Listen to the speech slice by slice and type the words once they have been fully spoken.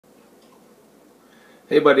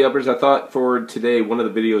Hey buddy uppers, I thought for today one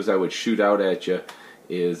of the videos I would shoot out at you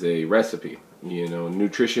is a recipe. You know,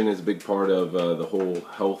 nutrition is a big part of the whole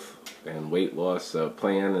health and weight loss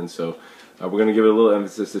plan, and so we're going to give it a little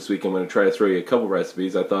emphasis this week. I'm going to try to throw you a couple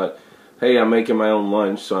recipes. I thought, hey, I'm making my own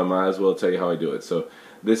lunch, so I might as well tell you how I do it. So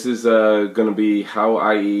this is going to be how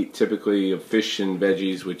I eat typically fish and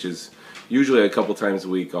veggies, which is usually a couple times a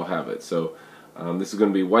week I'll have it. So this is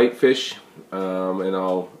going to be white fish, and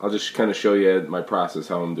I'll just kind of show you my process,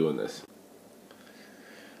 how I'm doing this.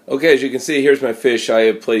 Okay, as you can see, here's my fish. I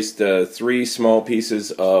have placed 3 small pieces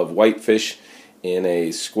of white fish in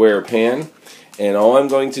a square pan, and all I'm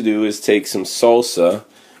going to do is take some salsa,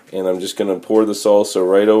 and I'm just going to pour the salsa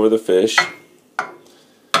right over the fish,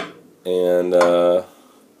 and then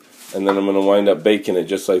I'm going to wind up baking it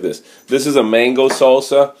just like this. This is a mango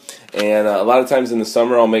salsa, and a lot of times in the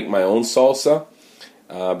summer I'll make my own salsa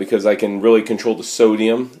because I can really control the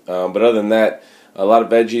sodium. But other than that, a lot of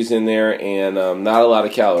veggies in there and not a lot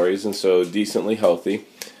of calories, and so decently healthy.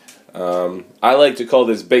 I like to call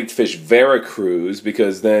this baked fish Veracruz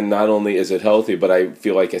because then not only is it healthy, but I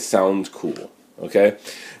feel like it sounds cool. Okay,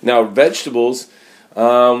 now vegetables.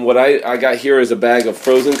 What I got here is a bag of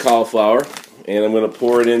frozen cauliflower, and I'm going to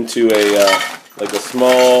pour it into like a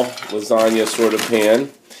small lasagna sort of pan.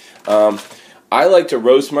 I like to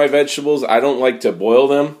roast my vegetables. I don't like to boil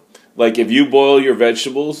them. Like, if you boil your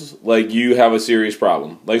vegetables, like, you have a serious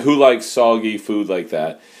problem. Like, who likes soggy food like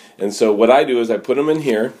that? And so what I do is I put them in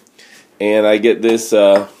here, and I get this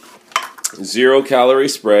 0-calorie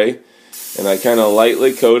spray, and I kind of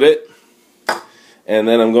lightly coat it, and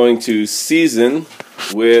then I'm going to season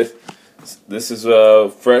with, this is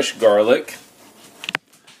fresh garlic,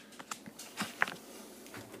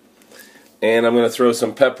 and I'm going to throw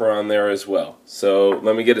some pepper on there as well. So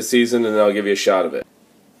let me get it seasoned, and then I'll give you a shot of it.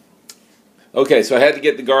 Okay, so I had to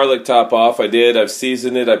get the garlic top off. I did. I've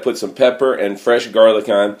seasoned it. I put some pepper and fresh garlic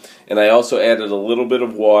on, and I also added a little bit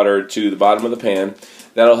of water to the bottom of the pan.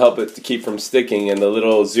 That'll help it to keep from sticking, and the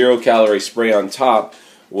little 0-calorie spray on top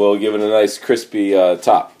will give it a nice crispy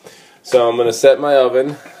top. So I'm going to set my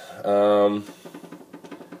oven for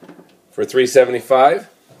 375,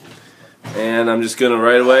 and I'm just going to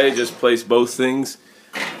right away just place both things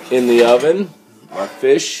in the oven, my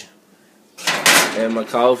fish and my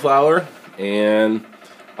cauliflower, and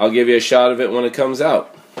I'll give you a shot of it when it comes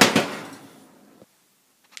out.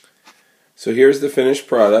 So here's the finished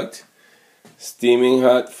product. Steaming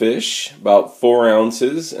hot fish, about 4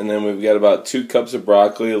 ounces, and then we've got about 2 cups of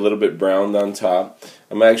broccoli, a little bit browned on top.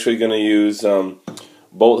 I'm actually going to use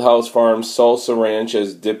Bolthouse Farms Salsa Ranch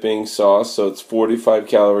as dipping sauce, so it's 45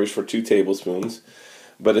 calories for 2 tablespoons.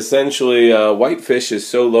 But essentially, white fish is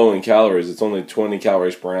so low in calories, it's only 20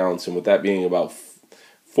 calories per ounce, and with that being about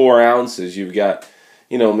 4 ounces, you've got,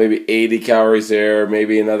 you know, maybe 80 calories there,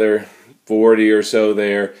 maybe another 40 or so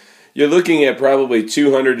there. You're looking at probably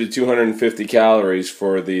 200 to 250 calories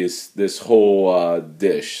for this whole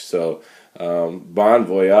dish. So, bon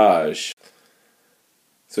voyage.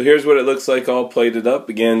 So here's what it looks like all plated up.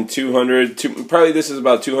 Again, probably this is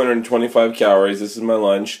about 225 calories. This is my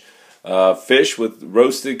lunch. Fish with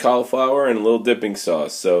roasted cauliflower and a little dipping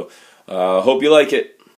sauce. So, hope you like it.